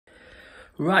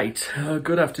Right,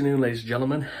 good afternoon, ladies and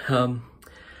gentlemen. I'm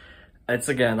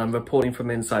reporting from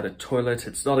inside a toilet.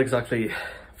 It's not exactly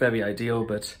very ideal,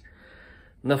 but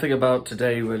nothing about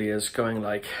today really is going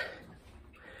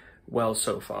well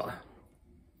so far.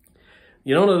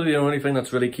 You know, the only thing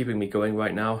that's really keeping me going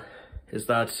right now is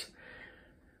that,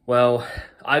 well,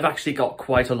 I've actually got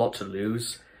quite a lot to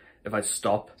lose if I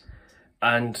stop,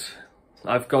 and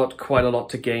I've got quite a lot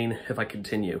to gain if I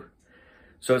continue.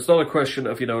 So it's not a question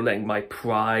of, letting my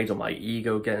pride or my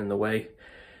ego get in the way.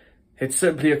 It's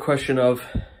simply a question of,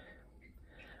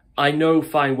 I know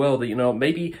fine well that,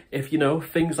 maybe if,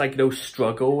 things like,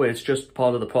 struggle, it's just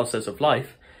part of the process of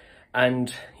life.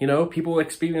 And, people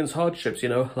experience hardships,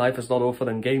 life is not all fun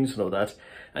and games and all that.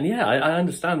 And yeah, I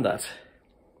understand that.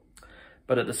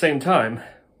 But at the same time,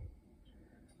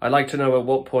 I like to know at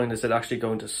what point is it actually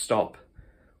going to stop?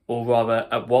 Or rather,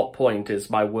 at what point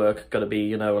is my work going to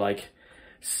be,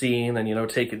 seen and,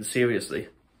 taken seriously?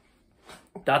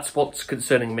 That's what's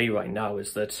concerning me right now,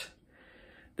 is that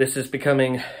this is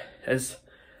becoming, as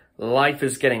life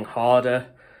is getting harder,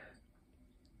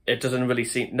 it doesn't really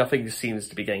seem, nothing seems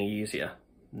to be getting easier.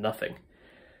 Nothing.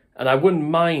 And I wouldn't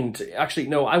mind, actually,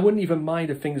 no, I wouldn't even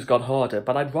mind if things got harder,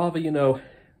 but I'd rather,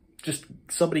 just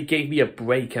somebody gave me a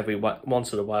break every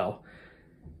once in a while.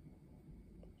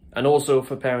 And also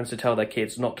for parents to tell their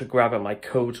kids not to grab at my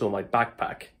coat or my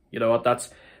backpack. You know what,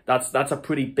 that's a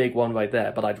pretty big one right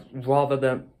there, but I'd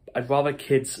rather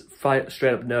kids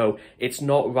straight up know it's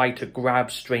not right to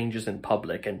grab strangers in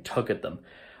public and tug at them.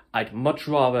 I'd much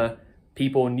rather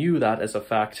people knew that as a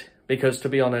fact, because to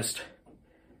be honest,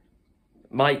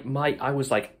 my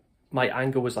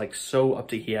anger was so up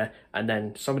to here, and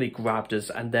then somebody grabbed us,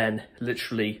 and then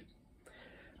literally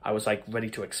I was ready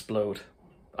to explode.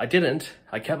 I didn't.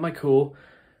 I kept my cool.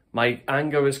 My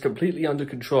anger is completely under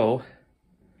control.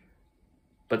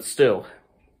 But still,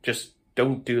 just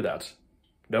don't do that.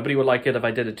 Nobody would like it if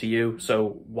I did it to you,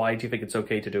 so why do you think it's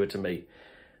okay to do it to me?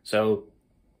 So,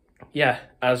 yeah,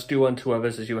 as do unto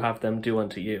others as you have them do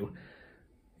unto you.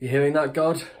 You hearing that,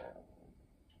 God?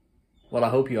 Well, I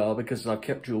hope you are, because I've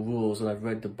kept your rules and I've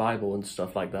read the Bible and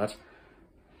stuff like that.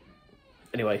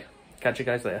 Anyway, catch you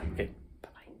guys there. Okay.